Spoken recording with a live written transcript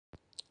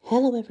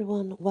Hello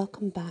everyone,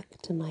 welcome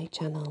back to my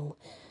channel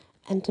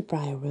and to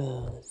Bryar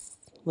Rose.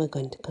 We're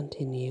going to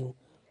continue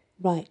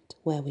right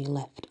where we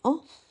left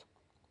off.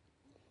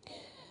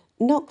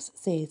 Knox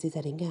says he's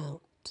heading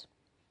out.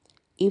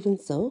 Even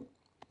so,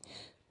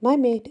 my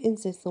mate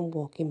insists on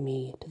walking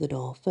me to the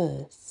door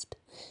first.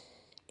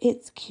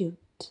 It's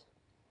cute.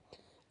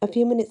 A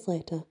few minutes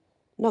later,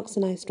 Knox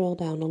and I stroll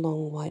down a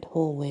long white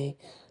hallway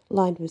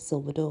lined with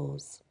silver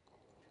doors.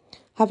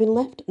 Having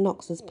left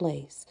Knox's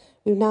place,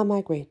 we've now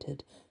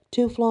migrated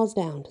 2 floors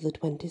down to the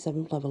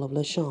 27th level of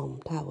Le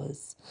Chambre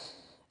Towers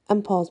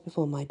and pause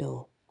before my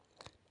door.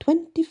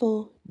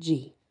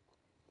 24G.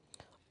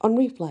 On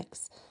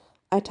reflex,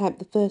 I type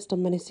the first of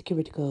many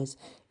security codes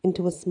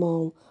into a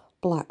small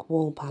black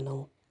wall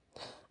panel.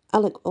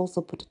 Alec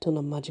also put a ton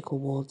of magical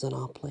wards on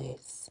our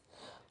place,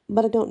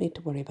 but I don't need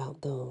to worry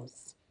about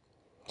those.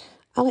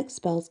 Alec's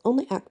spells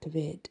only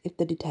activate if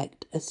they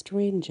detect a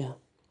stranger,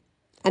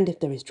 and if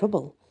there is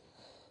trouble.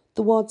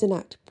 The wards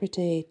enact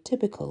pretty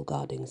typical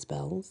guarding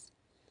spells.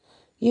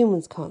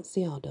 Humans can't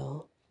see our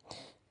door.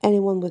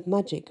 Anyone with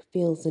magic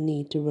feels the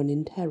need to run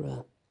in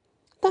terror.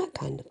 That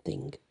kind of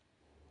thing.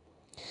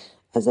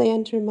 As I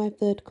enter in my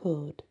third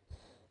code,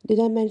 did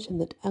I mention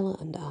that Ella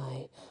and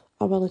I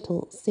are a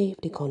little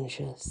safety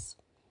conscious?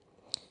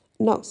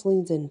 Knox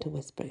leans in to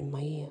whisper in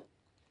my ear.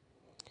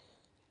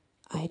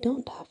 I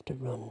don't have to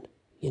run,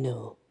 you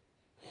know.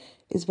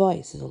 His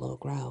voice is a low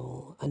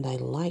growl, and I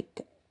like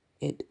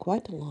it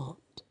quite a lot.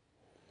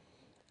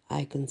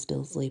 I can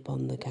still sleep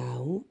on the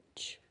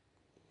couch.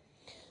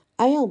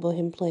 I elbow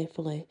him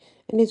playfully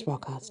in his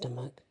rock-hard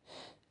stomach.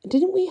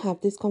 Didn't we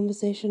have this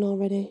conversation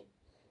already?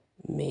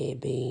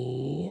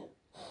 Maybe.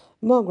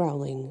 More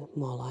growling,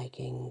 more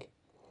liking.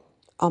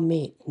 Our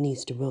mate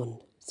needs to run,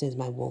 says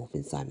my wolf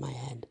inside my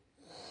head.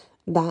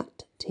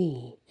 That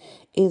tea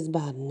is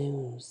bad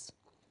news.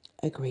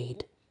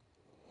 Agreed.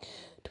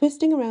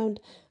 Twisting around,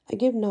 I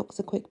give Knox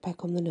a quick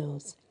peck on the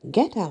nose.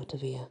 Get out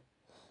of here.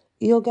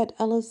 You'll get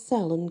Ella's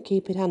cell and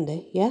keep it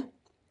handy, yeah?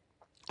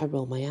 I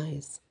roll my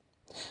eyes.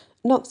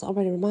 Knox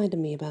already reminded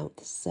me about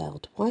the cell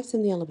twice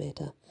in the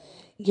elevator.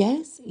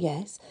 Yes.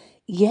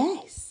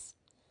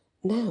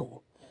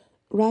 Now,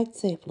 ride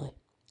safely.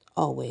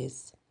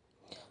 Always.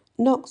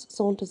 Knox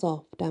saunters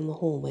off down the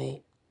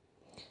hallway.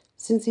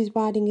 Since he's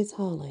riding his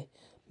Harley,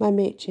 my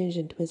mate changed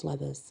into his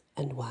leathers,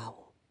 and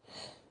wow,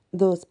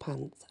 those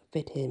pants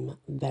fit him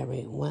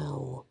very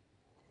well.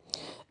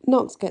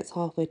 Knox gets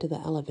halfway to the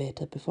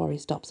elevator before he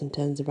stops and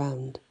turns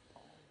around.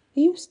 Are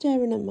you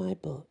staring at my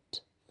butt?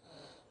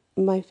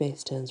 My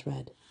face turns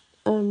red.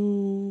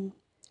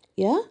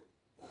 Yeah?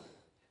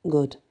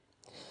 Good.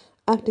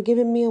 After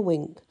giving me a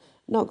wink,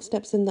 Knox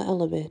steps in the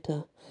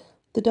elevator.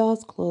 The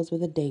doors close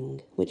with a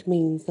ding, which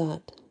means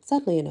that,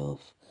 sadly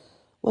enough,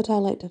 what I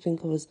like to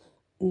think of as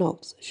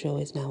Knox's show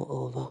is now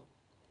over.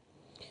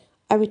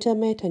 I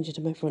return my attention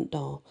to my front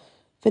door,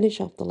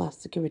 finish off the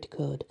last security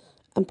code,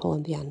 and pull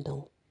on the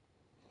handle.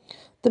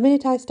 The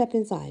minute I step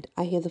inside,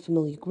 I hear the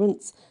familiar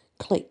grunts,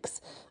 clicks,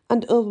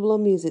 and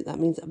overblown music that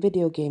means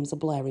video games are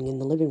blaring in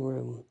the living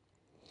room.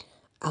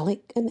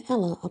 Alec and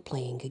Ella are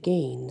playing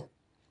again.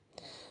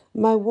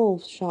 My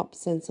wolf's sharp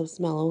sense of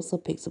smell also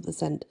picks up the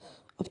scent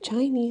of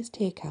Chinese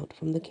takeout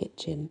from the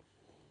kitchen.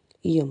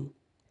 Yum.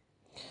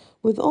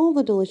 With all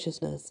the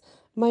deliciousness,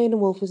 my inner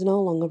wolf is no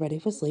longer ready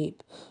for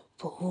sleep.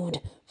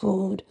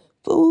 Food,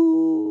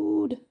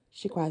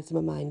 she cries in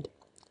my mind.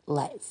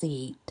 Let's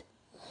eat.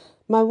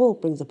 My wolf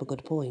brings up a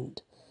good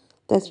point.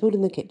 There's food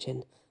in the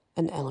kitchen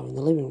and Ella in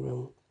the living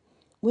room.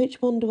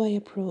 Which one do I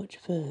approach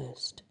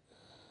first?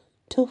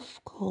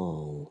 Tough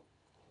call.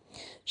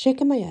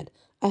 Shaking my head,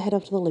 I head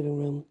off to the living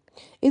room.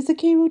 It's a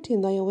key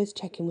routine that I always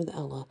check in with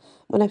Ella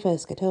when I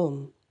first get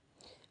home.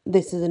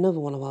 This is another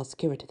one of our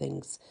security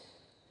things.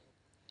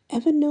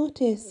 Ever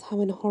notice how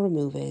in horror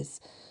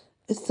movies,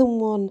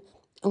 someone,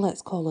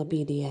 let's call her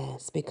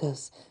BDS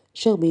because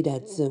she'll be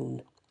dead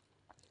soon,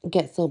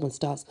 gets home and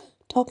starts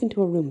talking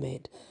to a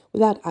roommate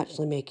without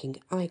actually making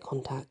eye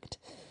contact?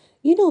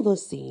 You know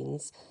those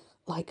scenes,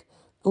 like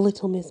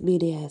Little Miss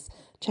BDS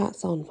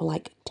chats on for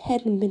like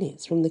 10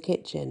 minutes from the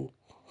kitchen.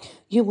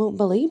 You won't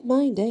believe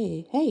my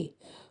day. Hey,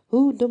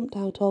 who dumped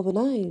out all the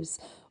knives?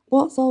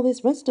 What's all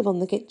this restive on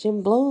the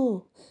kitchen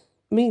floor?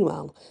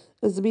 Meanwhile,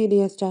 as the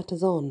BDS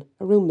chatters on,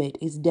 a roommate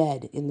is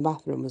dead in the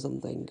bathroom or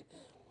something.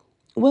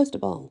 Worst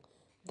of all,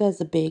 there's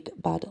a big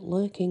bad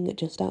lurking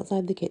just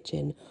outside the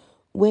kitchen,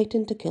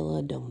 waiting to kill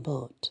her dumb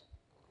butt.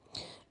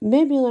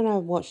 Maybe Ella and I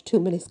have watched too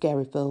many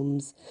scary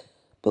films,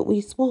 but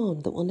we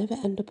sworn that we'll never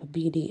end up a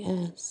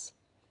BDS.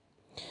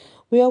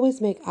 We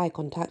always make eye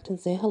contact and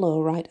say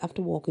hello right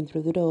after walking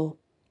through the door.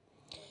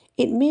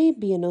 It may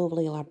be an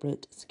overly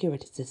elaborate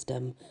security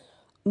system,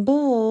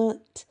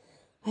 but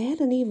I had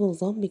an evil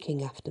zombie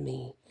king after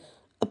me.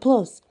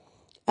 Plus,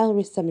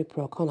 Elry's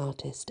semi-pro con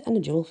artist and a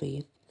jewel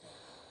thief.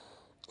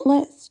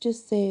 Let's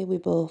just say we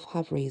both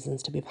have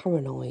reasons to be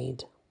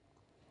paranoid.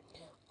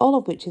 All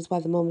of which is why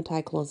the moment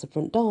I close the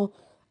front door,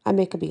 I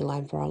make a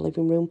beeline for our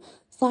living room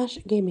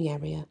 / gaming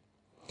area.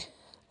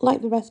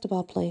 Like the rest of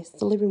our place,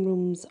 the living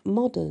room's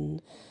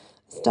modern,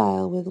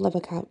 style with leather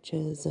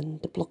couches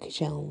and blocky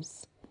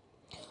shelves.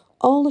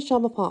 All the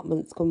sham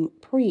apartments come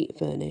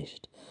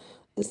pre-furnished,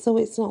 so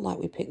it's not like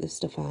we pick this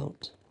stuff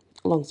out.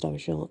 Long story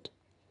short,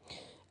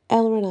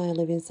 Ella and I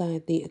live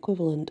inside the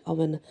equivalent of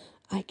an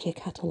IKEA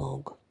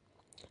catalogue.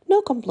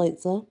 No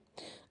complaints though.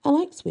 I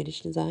like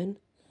Swedish design.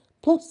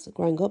 Plus,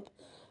 growing up,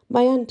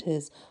 my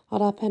aunties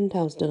had our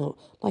penthouse done up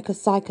like a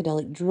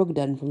psychedelic drug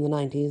den from the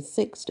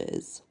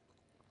 1960s.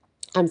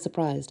 I'm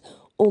surprised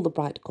all the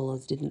bright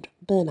colours didn't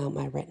burn out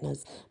my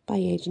retinas by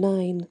age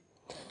 9.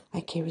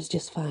 IKEA is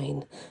just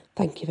fine.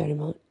 Thank you very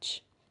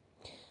much.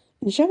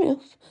 And sure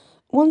enough,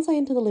 once I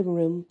enter the living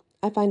room,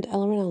 I find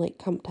Ella and Alec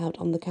camped out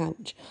on the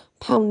couch,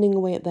 pounding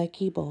away at their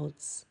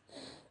keyboards.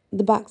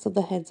 The backs of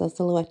their heads are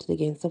silhouetted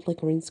against the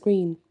flickering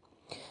screen.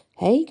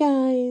 Hey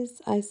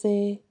guys, I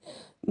say.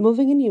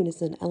 Moving in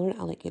unison, Ella and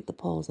Alec hit the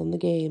pause on the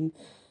game,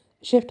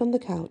 shift on the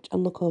couch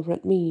and look over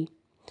at me.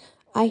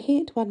 I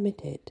hate to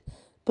admit it,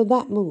 but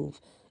that move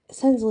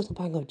sends a little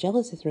pang of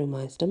jealousy through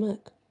my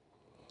stomach.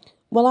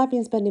 While I've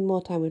been spending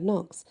more time with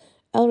Knox,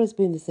 Ella has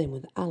been the same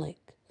with Alec.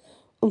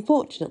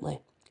 Unfortunately,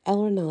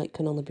 Ella and Alec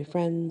can only be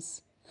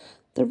friends.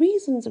 The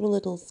reasons are a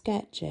little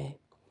sketchy,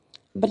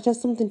 but it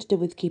has something to do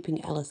with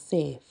keeping Ella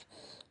safe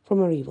from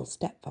her evil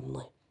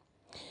stepfamily.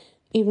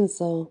 Even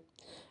so,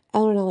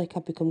 Ella and Alec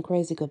have become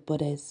crazy good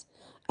buddies.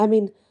 I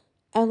mean,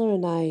 Ella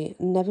and I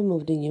never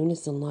moved in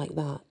unison like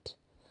that.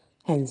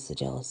 Hence the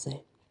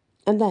jealousy.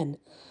 And then,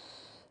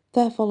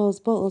 there follows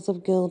bottles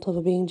of guilt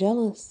over being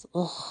jealous.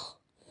 Ugh.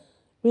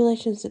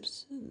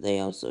 Relationships, they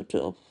are so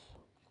tough.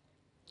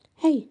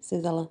 Hey,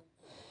 says Ella.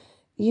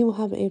 You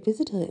have a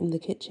visitor in the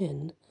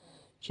kitchen.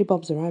 She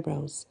bobs her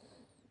eyebrows,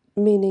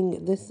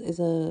 meaning this is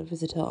a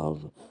visitor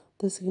of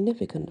the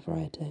significant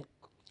variety.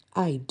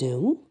 I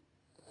do?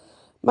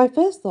 My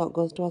first thought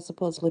goes to our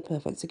supposedly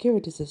perfect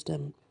security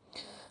system.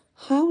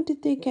 How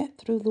did they get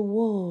through the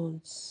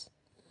wards?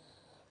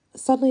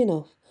 Sadly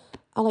enough,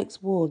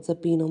 Alec's wards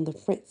have been on the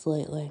fritz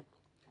lately.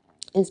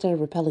 Instead of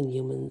repelling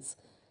humans,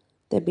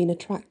 they've been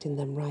attracting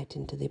them right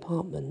into the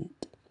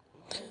apartment.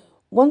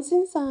 Once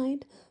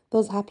inside,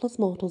 those hapless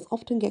mortals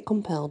often get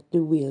compelled to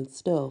do weird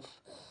stuff.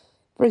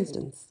 For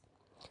instance,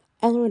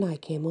 Ella and I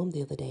came home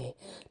the other day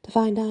to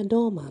find our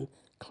doorman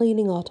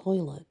cleaning our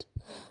toilet.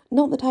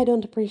 Not that I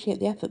don't appreciate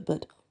the effort,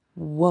 but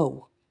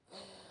whoa.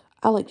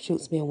 Alec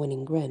shoots me a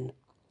winning grin.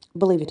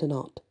 Believe it or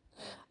not,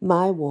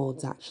 my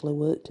wards actually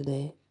work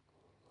today.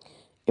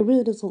 It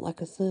really does look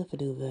like a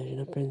surfer-do version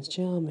of Prince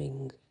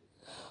Charming.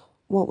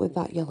 What with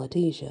that yellow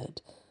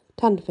t-shirt,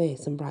 tanned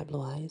face and bright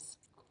blue eyes.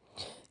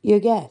 Your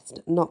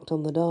guest knocked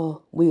on the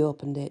door. We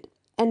opened it.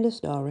 End of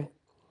story.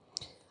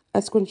 I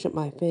scrunched up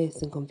my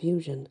face in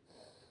confusion.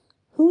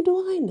 Who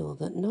do I know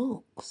that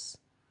knocks?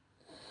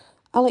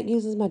 Alec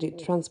uses magic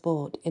to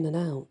transport in and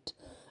out.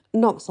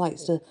 Knox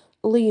likes to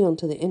lean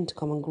onto the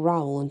intercom and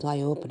growl until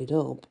I open it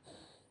up.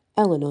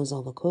 Ella knows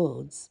all the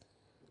codes.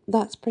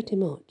 That's pretty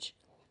much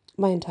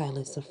my entire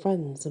list of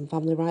friends and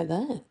family right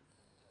there.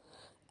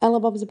 Ella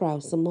bobs her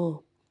brows some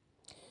more.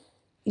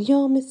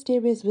 Your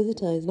mysterious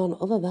visitor is none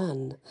other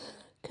than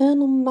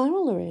Colonel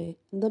Mallory,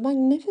 the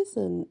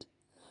Magnificent.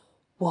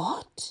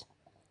 What?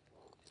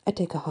 I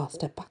take a half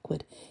step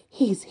backward.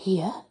 He's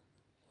here?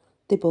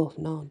 They both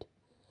nod.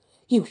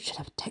 You should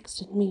have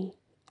texted me,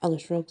 Ella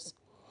shrugs.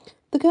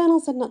 The Colonel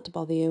said not to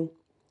bother you.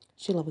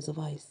 She lowers her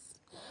voice.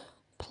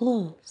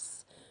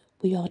 Plus,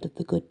 we ordered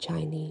the good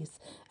Chinese,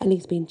 and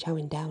he's been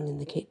chowing down in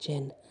the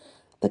kitchen.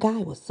 The guy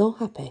was so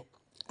happy,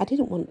 I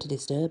didn't want to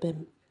disturb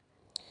him.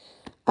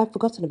 I've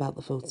forgotten about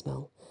the food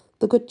smell.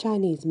 The good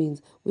Chinese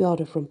means we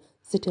order from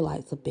City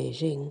Lights of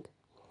Beijing.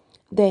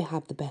 They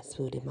have the best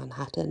food in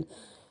Manhattan,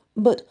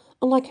 but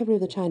unlike every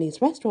other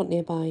Chinese restaurant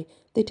nearby,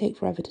 they take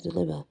forever to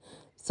deliver,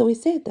 so we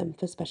saved them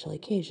for special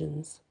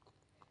occasions.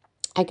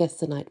 I guess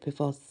the night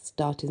before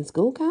starting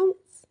school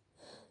counts?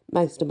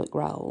 My stomach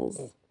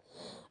growls.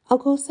 I'll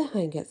go say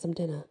hi and get some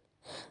dinner.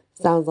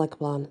 Sounds like a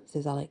plan,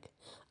 says Alec.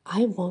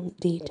 I want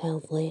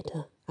details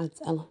later,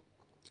 adds Ella.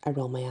 I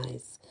roll my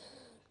eyes,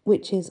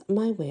 which is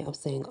my way of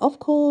saying, of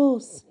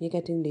course, you're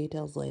getting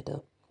details later.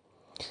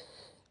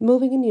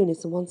 Moving in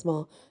unison once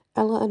more,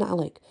 Ella and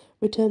Alec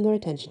returned their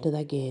attention to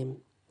their game.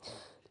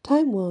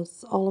 Time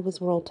was, all of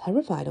us were all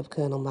terrified of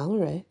Colonel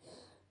Mallory.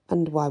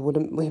 And why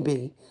wouldn't we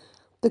be?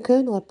 The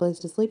Colonel had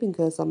placed a sleeping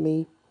curse on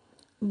me.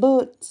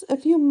 But a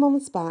few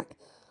months back,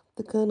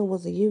 the Colonel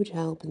was a huge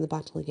help in the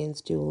battle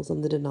against Jules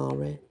and the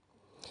Denari.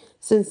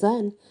 Since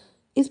then,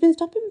 he's been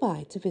stopping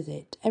by to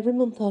visit every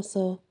month or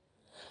so.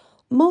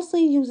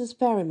 Mostly he uses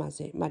fairy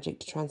magic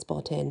to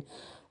transport in,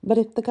 but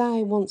if the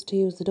guy wants to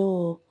use the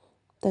door,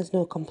 there's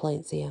no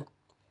complaints here.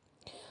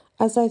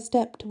 As I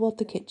step toward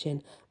the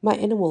kitchen, my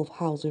inner wolf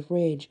howls with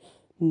rage.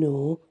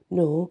 No,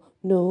 no,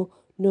 no,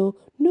 no,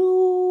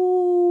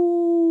 no!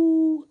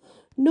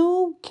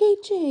 No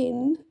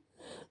kitchen!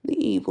 The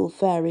evil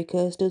fairy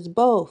cursed us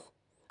both.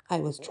 I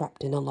was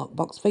trapped in a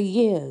lockbox for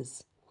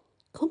years.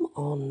 Come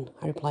on,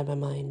 I reply in my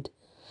mind.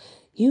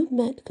 You've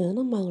met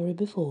Colonel Mallory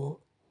before.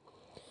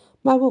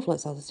 My wolf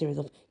lets out a series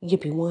of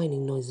yippy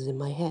whining noises in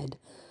my head.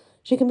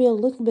 She can be a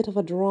little bit of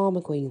a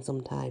drama queen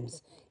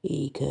sometimes.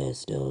 He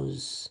cursed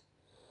us.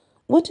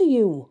 What are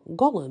you,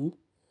 Gollum?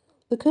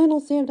 The Colonel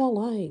saved our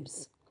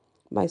lives.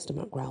 My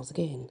stomach growls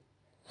again.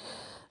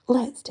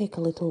 Let's take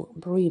a little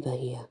breather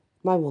here.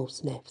 My wolf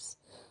sniffs.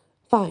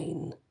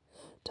 Fine.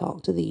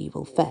 Talk to the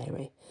evil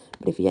fairy.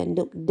 But if you end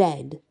up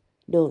dead,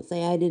 don't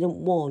say I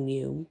didn't warn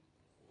you.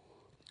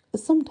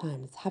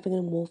 Sometimes having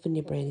a wolf in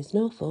your brain is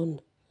no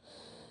fun.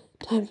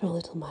 Time for a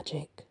little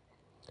magic.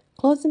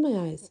 Closing my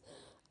eyes,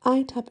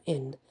 I tap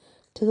in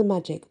to the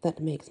magic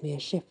that makes me a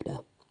shifter.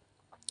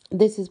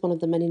 This is one of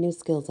the many new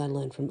skills I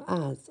learned from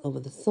Az over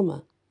the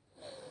summer.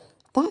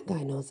 That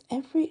guy knows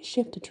every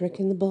shifter trick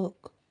in the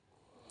book.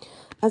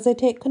 As I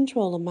take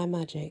control of my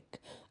magic,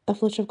 a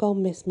flush of gold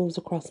mist moves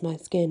across my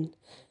skin.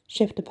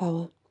 Shifter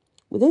power.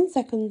 Within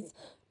seconds,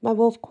 my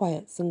wolf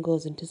quiets and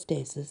goes into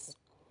stasis.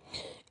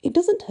 It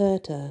doesn't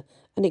hurt her,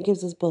 and it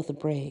gives us both a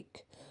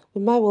break.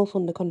 With my wolf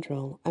under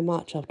control, I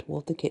march off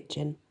toward the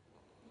kitchen.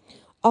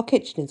 Our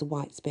kitchen is a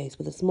white space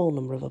with a small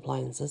number of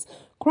appliances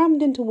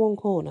crammed into one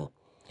corner,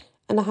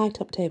 and a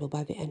high-top table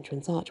by the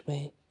entrance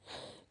archway.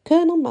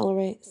 Colonel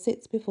Mallory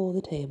sits before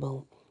the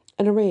table,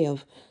 an array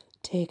of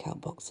take-out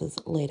boxes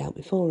laid out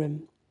before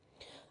him.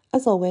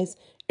 As always,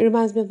 it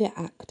reminds me of the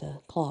actor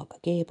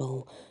Clark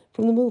Gable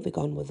from the movie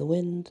Gone with the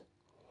Wind.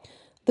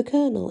 The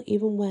Colonel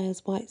even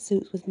wears white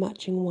suits with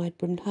matching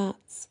wide-brimmed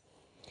hats.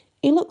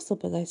 He looks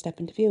up as I step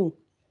into view.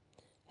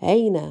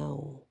 Hey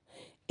now,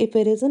 if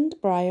it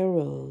isn't Bryar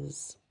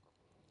Rose.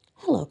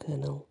 Hello,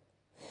 Colonel.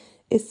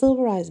 His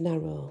silver eyes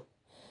narrow.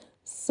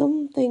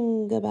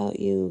 Something about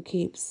you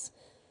keeps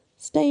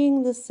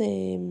staying the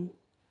same.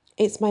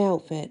 It's my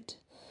outfit.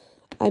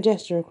 I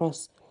gesture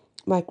across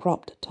my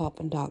cropped top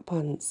and dark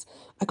pants.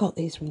 I got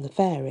these from the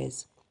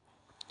fairies.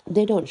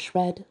 They don't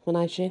shred when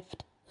I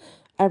shift.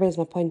 I raise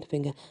my pointer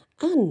finger,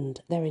 and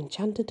they're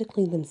enchanted to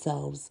clean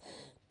themselves,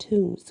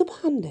 too. Super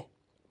handy.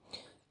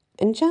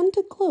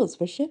 Enchanted clothes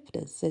for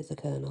shifters, says the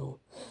Colonel.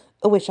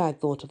 I wish I'd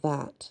thought of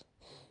that.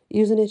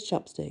 Using his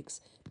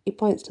chopsticks, he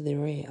points to the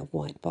array of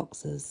white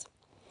boxes.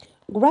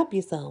 Grab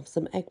yourself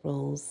some egg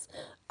rolls.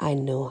 I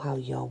know how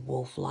your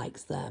wolf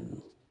likes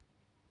them.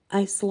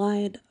 I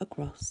slide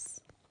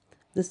across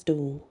the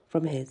stool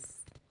from his.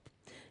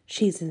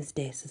 She's in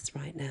stasis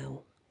right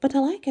now, but I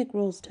like egg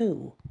rolls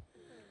too.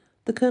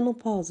 The Colonel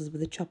pauses with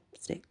the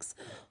chopsticks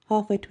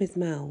halfway to his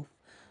mouth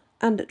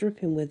and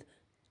dripping with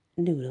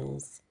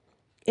noodles.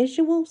 Is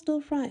your wolf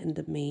still frightened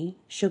of me,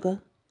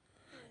 Sugar?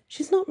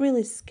 She's not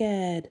really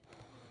scared.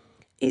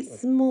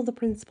 It's more the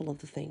principle of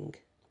the thing.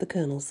 The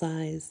Colonel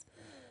sighs.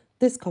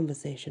 This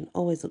conversation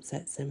always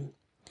upsets him.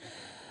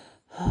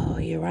 Oh,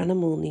 your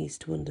animal needs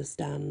to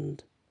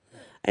understand.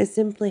 I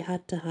simply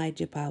had to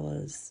hide your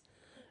powers.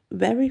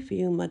 Very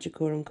few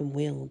magicorum can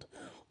wield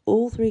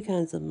all three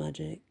kinds of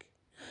magic.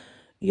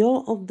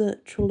 You're of the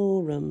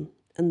Trullorum,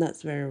 and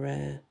that's very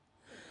rare.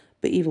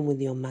 But even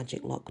with your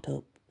magic locked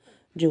up,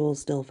 Jewel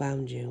still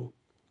found you.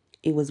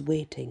 He was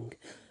waiting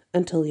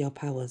until your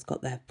powers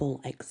got their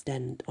full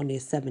extent on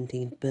your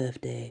 17th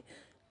birthday,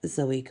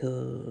 so he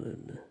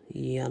could,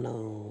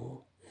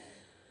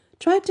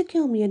 tried to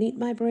kill me and eat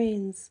my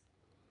brains.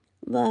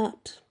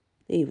 But,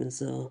 even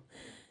so,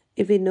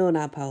 if he'd known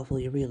how powerful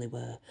you really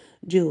were,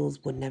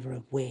 Jules would never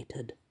have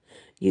waited.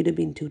 You'd have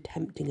been too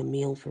tempting a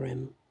meal for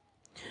him.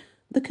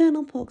 The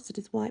Colonel pokes at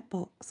his white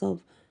box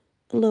of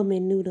lo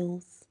mein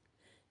noodles.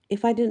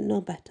 If I didn't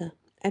know better,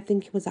 I'd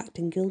think he was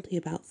acting guilty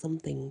about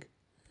something.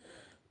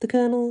 The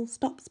Colonel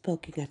stops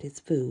poking at his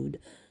food,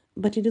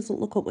 but he doesn't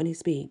look up when he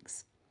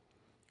speaks.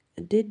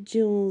 Did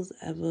Jules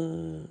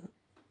ever,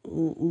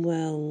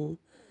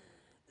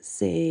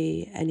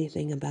 say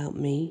anything about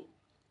me?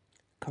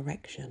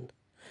 Correction.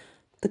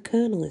 The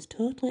Colonel is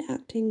totally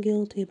acting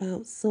guilty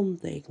about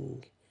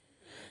something.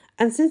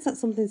 And since that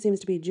something seems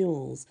to be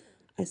Jules,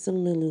 I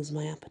suddenly lose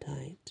my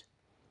appetite.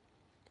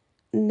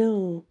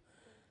 No,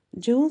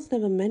 Jules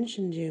never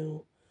mentioned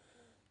you.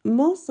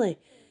 Mostly,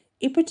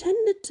 he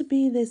pretended to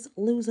be this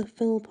loser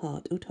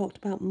Philpot who talked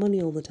about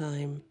money all the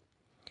time.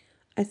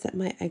 I set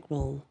my egg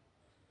roll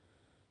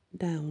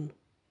down.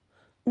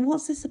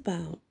 What's this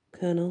about,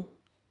 Colonel?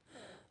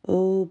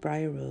 Oh,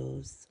 Bryar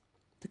Rose.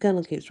 The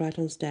Colonel keeps right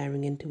on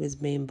staring into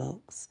his main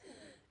box.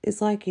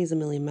 It's like he's a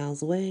million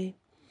miles away,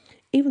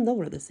 even though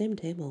we're at the same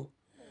table.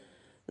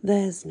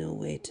 There's no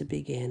way to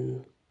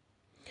begin.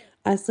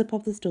 I slip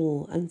off the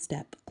stool and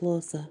step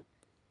closer.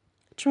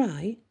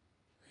 Try.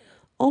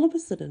 All of a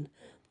sudden,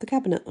 the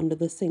cabinet under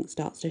the sink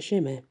starts to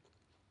shimmy.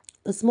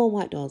 The small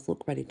white doors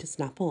look ready to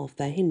snap off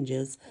their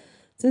hinges.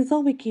 Since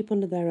all we keep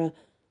under there are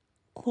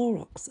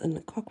Clorox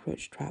and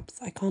cockroach traps,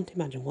 I can't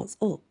imagine what's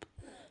up.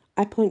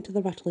 I point to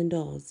the rattling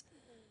doors.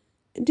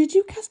 Did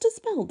you cast a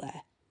spell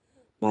there?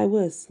 My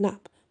words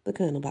snap the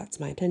Colonel back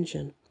to my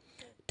attention.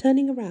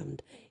 Turning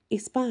around, he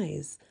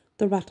spies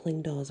the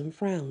rattling doors and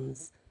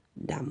frowns.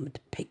 Damned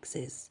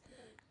pixies.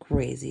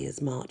 Crazy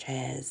as March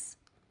hares.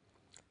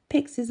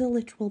 Pixies are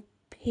literal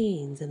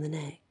pains in the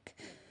neck,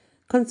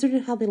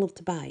 considering how they love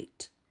to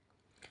bite.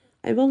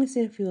 I've only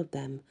seen a few of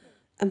them,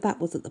 and that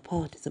was at the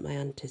parties that my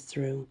aunties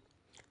threw.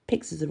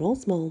 Pixies are all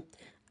small,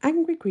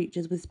 angry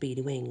creatures with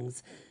speedy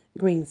wings,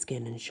 green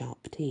skin and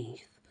sharp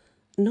teeth.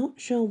 Not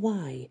sure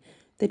why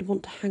they'd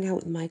want to hang out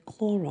with my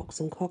Clorox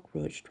and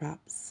cockroach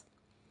traps.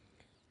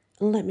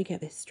 Let me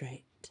get this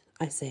straight,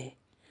 I say.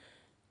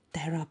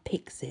 There are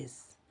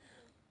pixies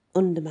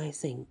under my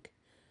sink.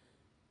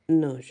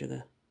 No,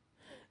 sugar.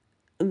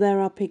 There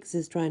are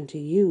pixies trying to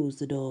use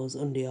the doors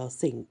under your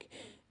sink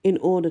in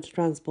order to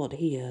transport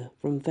here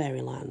from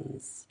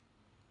fairylands.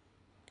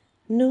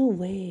 No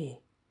way.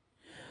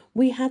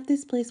 We had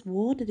this place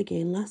warded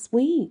again last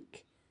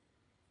week.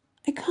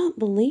 I can't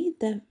believe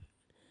they're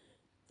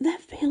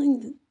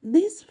failing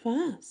this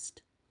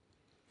fast.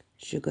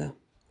 Sugar,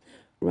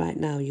 right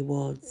now your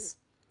wards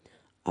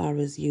are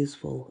as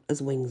useful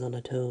as wings on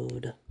a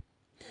toad.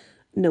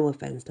 No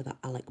offence to that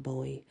Alec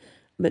boy,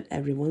 but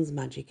everyone's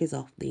magic is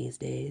off these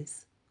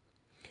days.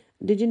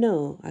 Did you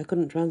know I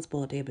couldn't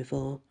transport here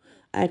before?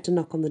 I had to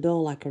knock on the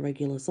door like a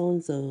regular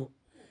so-and-so.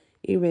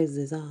 He raises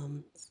his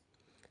arms.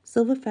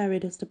 Silver fairy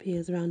dust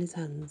appears around his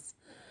hands.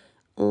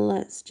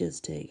 Let's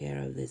just take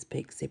care of this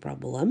pixie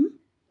problem.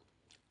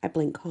 I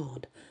blink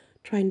hard,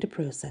 trying to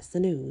process the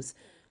news,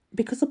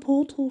 because a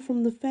portal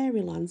from the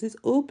fairylands is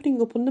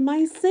opening up under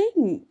my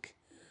sink.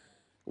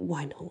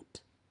 Why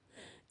not?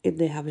 If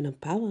they have enough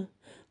power,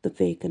 the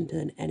Fae can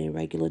turn any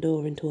regular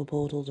door into a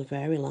portal to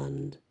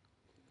fairyland.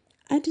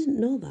 I didn't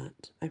know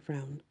that, I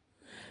frown.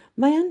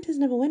 My aunties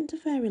never went to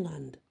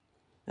fairyland.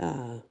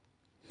 Ah,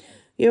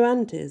 your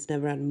aunties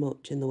never had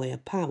much in the way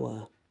of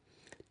power.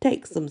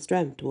 Takes some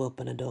strength to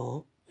open a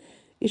door.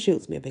 He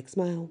shoots me a big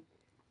smile.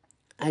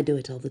 I do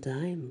it all the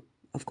time,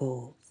 of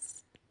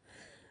course.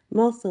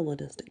 More silver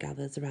dust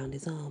gathers around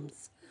his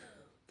arms,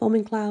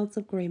 forming clouds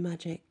of grey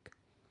magic.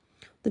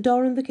 The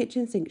door in the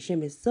kitchen sink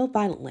shimmers so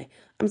violently,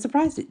 I'm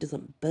surprised it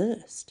doesn't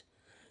burst.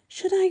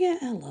 Should I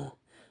get Ella?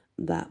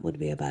 That would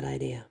be a bad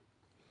idea.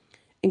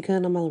 In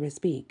Colonel Mallory's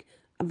speak,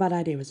 a bad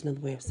idea is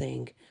another way of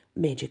saying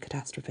major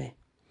catastrophe.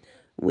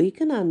 We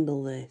can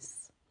handle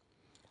this.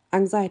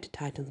 Anxiety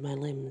tightens my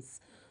limbs.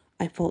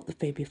 I fought the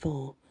Fae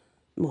before.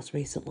 Most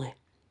recently,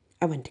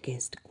 I went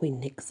against Queen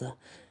Nixa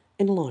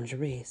in a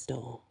lingerie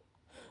store.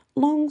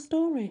 Long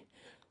story,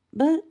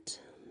 but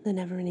they're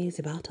never an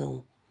easy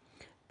battle.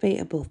 Fae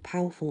are both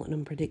powerful and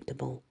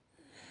unpredictable.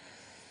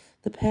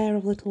 The pair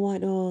of little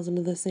white doors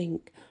under the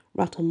sink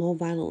rattle more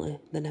violently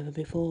than ever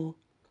before.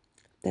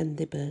 Then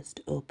they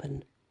burst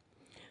open.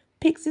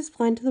 Pixies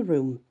fly into the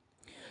room.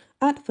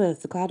 At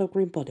first, the cloud of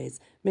green bodies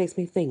makes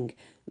me think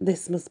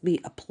this must be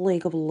a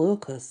plague of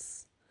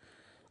locusts.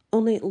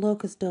 Only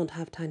locusts don't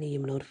have tiny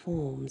humanoid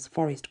forms,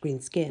 forest green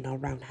skin, or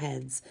round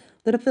heads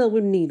that are filled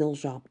with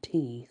needle-sharp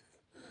teeth.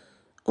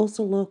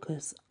 Also,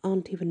 locusts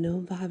aren't even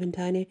known for having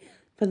tiny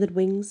feathered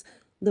wings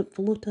that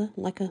flutter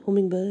like a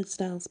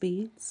hummingbird-style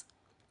speeds.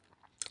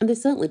 And they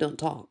certainly don't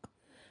talk.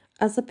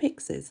 As the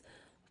pixies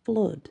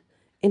flood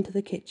into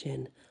the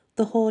kitchen,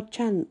 the horde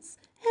chants,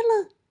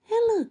 "Ella,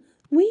 Ella,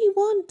 we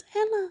want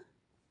Ella."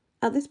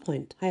 At this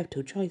point, I have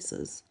two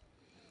choices.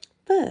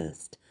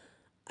 First,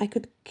 I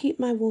could keep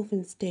my wolf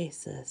in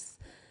stasis.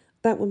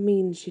 That would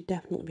mean she'd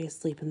definitely be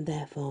asleep and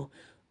therefore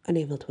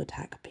unable to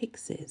attack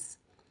pixies.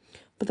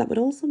 But that would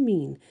also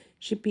mean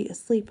she'd be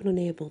asleep and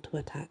unable to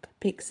attack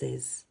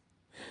pixies.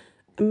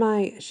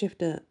 My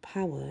shifter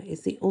power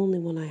is the only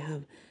one I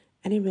have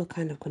any real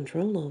kind of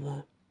control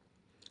over.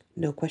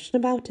 No question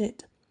about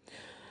it.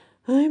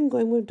 I'm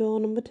going with door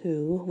number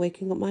 2,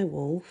 waking up my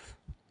wolf.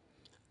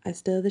 I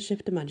stir the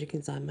shifter magic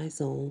inside my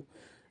soul.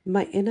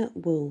 My inner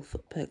wolf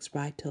perks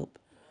right up.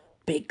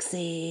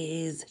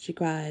 "Pixies," she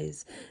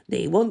cries.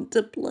 "They want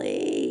to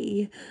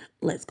play.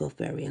 Let's go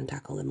fairy and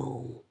tackle them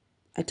all."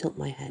 I tilt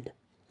my head.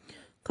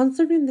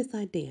 Considering this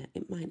idea,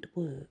 it might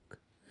work.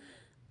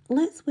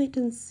 "Let's wait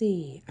and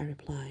see," I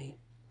reply.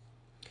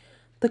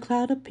 The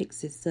cloud of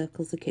pixies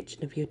circles the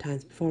kitchen a few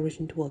times before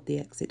rushing toward the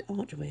exit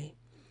archway.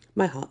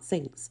 My heart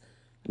sinks.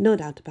 No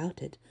doubt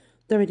about it.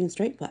 They're heading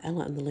straight for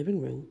Ella in the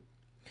living room.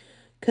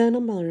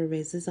 Colonel Mallory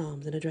raises his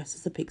arms and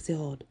addresses the pixie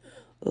horde.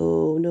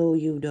 "Oh, no,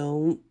 you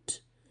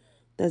don't."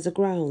 There's a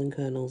growl in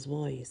Colonel's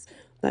voice,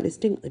 that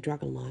distinctly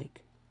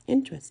dragon-like.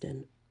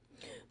 Interesting.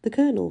 The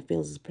Colonel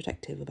feels as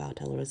protective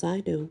about Ella as I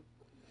do.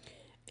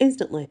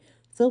 Instantly,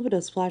 silver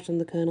dust flashes on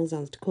the Colonel's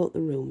hands to coat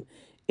the room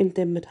in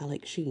thin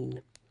metallic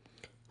sheen.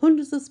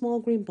 Hundreds of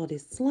small green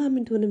bodies slam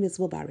into an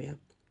invisible barrier,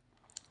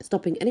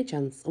 stopping any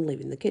chance of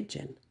leaving the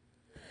kitchen.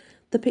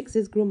 The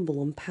pixies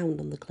grumble and pound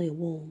on the clear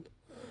wall,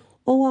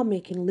 all while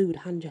making lewd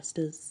hand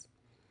gestures.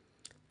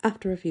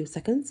 After a few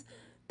seconds,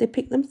 they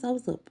pick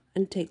themselves up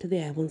and take to the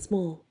air once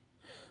more.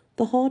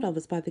 The horde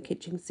hovers by the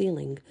kitchen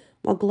ceiling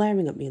while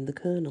glaring at me and the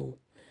Colonel.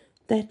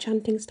 Their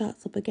chanting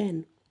starts up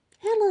again.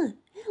 "Ella,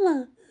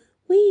 Ella,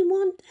 we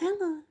want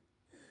Ella."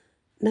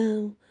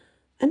 Now,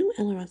 I know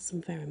Ella has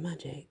some fairy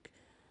magic,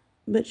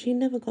 but she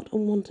never got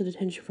unwanted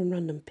attention from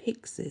random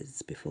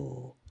pixies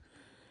before.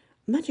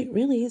 Magic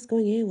really is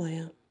going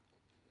haywire.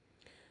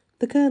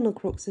 The Colonel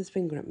crooks his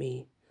finger at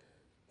me.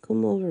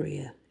 "Come over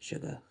here,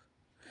 sugar.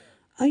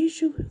 Are you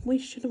sure we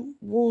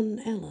shouldn't warn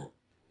Ella?"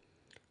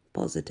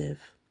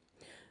 "Positive.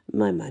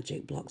 My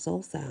magic block's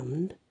all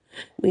sound.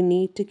 We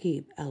need to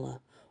keep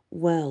Ella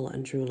well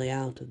and truly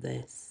out of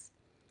this.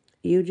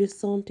 You just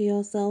saunter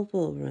yourself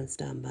over and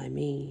stand by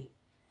me.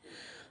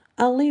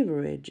 I'll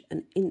leverage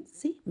an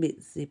itsy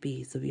bitsy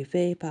piece of your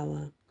fey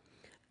power,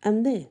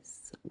 and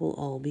this will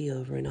all be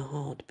over in a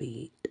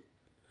heartbeat.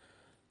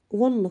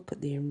 One look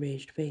at the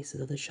enraged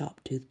faces of the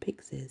sharp-toothed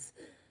pixies,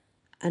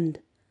 and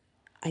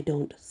I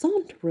don't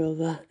saunter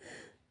over,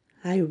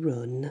 I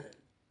run.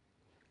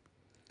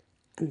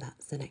 And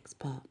that's the next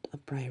part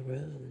of Bryar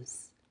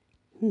Rose.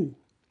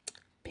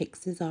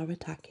 Pixies are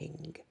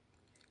attacking.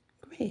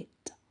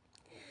 Great.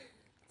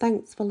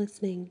 Thanks for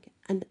listening,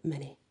 and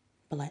many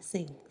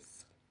blessings.